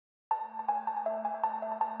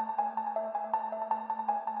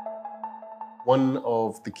One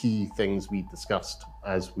of the key things we discussed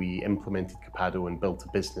as we implemented Copado and built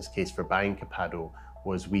a business case for buying Copado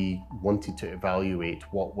was we wanted to evaluate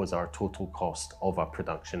what was our total cost of a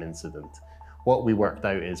production incident. What we worked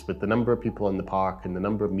out is with the number of people in the park and the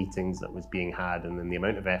number of meetings that was being had and then the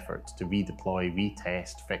amount of effort to redeploy,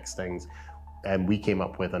 retest, fix things, we came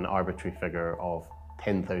up with an arbitrary figure of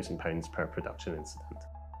 £10,000 per production incident.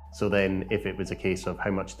 So then if it was a case of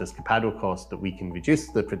how much does Copado cost that we can reduce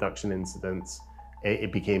the production incidents,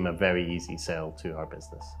 it became a very easy sell to our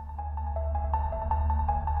business.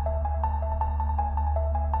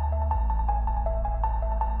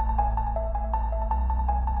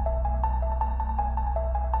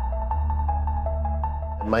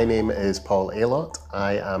 My name is Paul Aylott.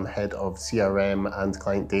 I am head of CRM and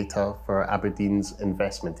client data for Aberdeen's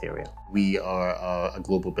investment area. We are a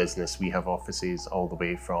global business. We have offices all the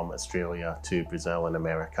way from Australia to Brazil and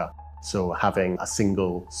America. So having a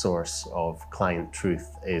single source of client truth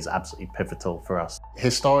is absolutely pivotal for us.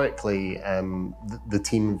 Historically, the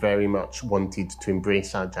team very much wanted to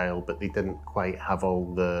embrace agile, but they didn't quite have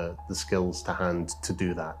all the skills to hand to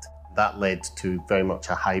do that. That led to very much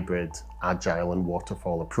a hybrid agile and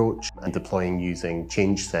waterfall approach and deploying using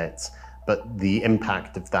change sets. But the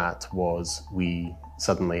impact of that was we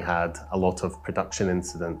suddenly had a lot of production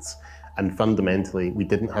incidents, and fundamentally we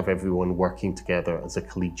didn't have everyone working together as a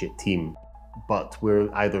collegiate team. But we're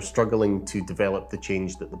either struggling to develop the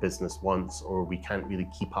change that the business wants, or we can't really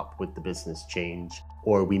keep up with the business change,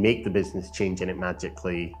 or we make the business change and it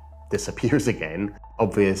magically disappears again.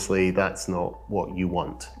 Obviously, that's not what you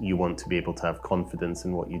want. You want to be able to have confidence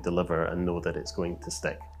in what you deliver and know that it's going to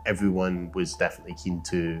stick. Everyone was definitely keen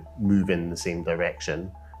to move in the same direction.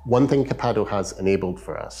 One thing Copado has enabled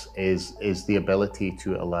for us is the ability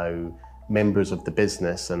to allow members of the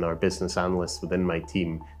business and our business analysts within my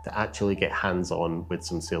team to actually get hands-on with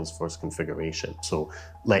some Salesforce configuration. So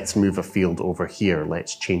let's move a field over here,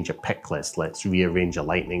 let's change a pick list, let's rearrange a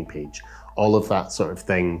lightning page. All of that sort of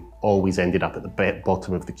thing always ended up at the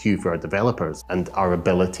bottom of the queue for our developers, and our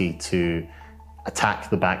ability to attack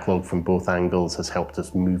the backlog from both angles has helped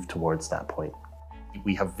us move towards that point.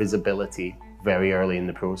 We have visibility very early in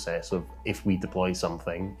the process of if we deploy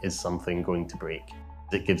something, is something going to break?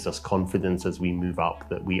 It gives us confidence as we move up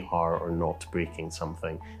that we are or not breaking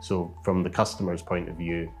something. So from the customer's point of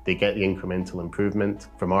view, they get the incremental improvement.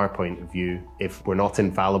 From our point of view, if we're not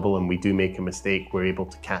infallible and we do make a mistake, we're able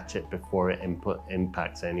to catch it before it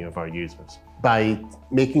impacts any of our users. By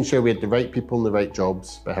making sure we had the right people in the right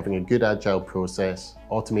jobs, by having a good agile process,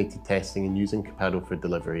 automated testing and using Copado for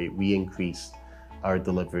delivery, we increased our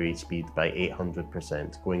delivery speed by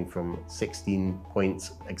 800%, going from 16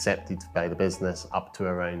 points accepted by the business up to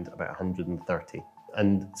around about 130.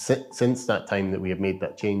 And since that time that we have made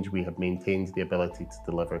that change, we have maintained the ability to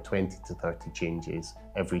deliver 20 to 30 changes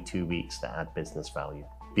every 2 weeks to add business value.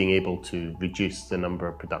 Being able to reduce the number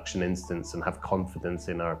of production incidents and have confidence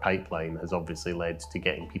in our pipeline has obviously led to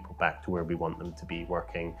getting people back to where we want them to be,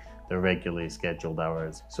 working their regularly scheduled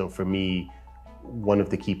hours. So for me, one of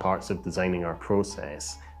the key parts of designing our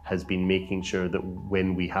process has been making sure that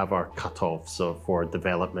when we have our cutoffs for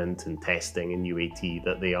development and testing and UAT,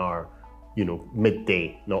 that they are,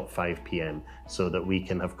 midday, not 5 p.m, so that we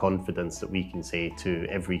can have confidence that we can say to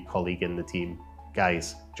every colleague in the team,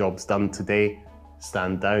 guys, job's done today,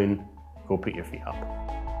 stand down, go put your feet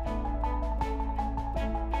up.